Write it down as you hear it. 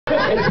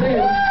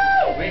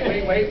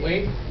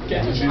Wait.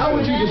 How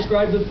would you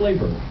describe the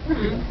flavor?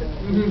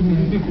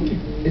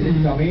 Is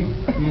it gummy?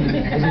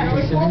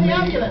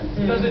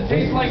 Does it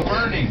taste like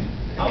burning?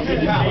 Does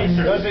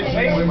it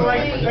taste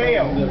like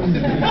fail?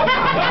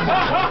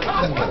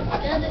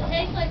 Does it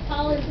taste like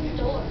Pollard's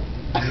store?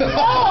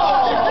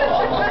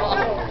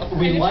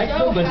 We like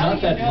them, but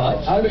not that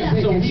much. So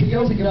we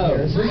don't know.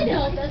 I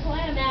know, that's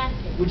why I'm asking.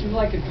 Would you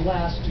like a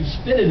glass to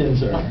spit it in,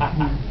 sir?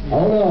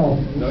 Oh no.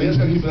 No, you just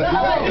gotta keep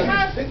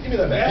that. Give me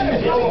that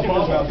back.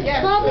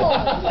 Bubble!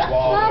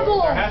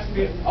 There has to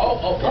be.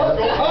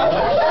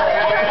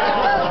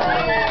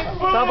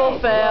 Bubble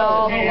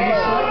fail.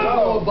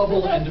 Oh, a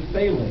bubble and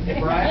failing.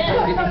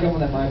 Brian, you can go on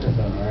that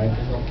microphone, all right?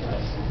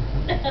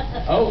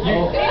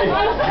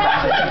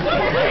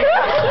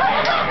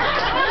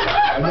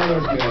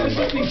 This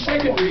is the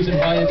second reason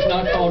why it's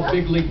not called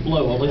Big League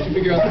Blow. I'll let you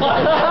figure out the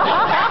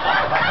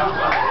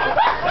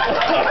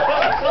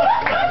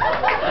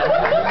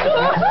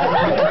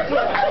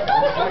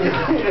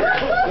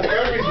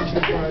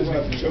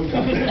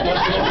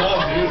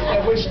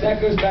Which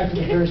that goes back to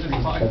the first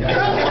reason. I'm going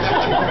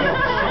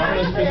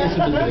to spin this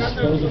into the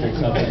disposable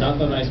cup, but not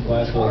the nice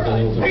glass holes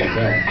that hills of the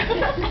bell.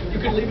 You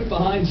can leave it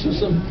behind so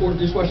some poor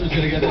dishwasher's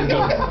going to get it and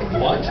go,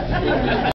 what?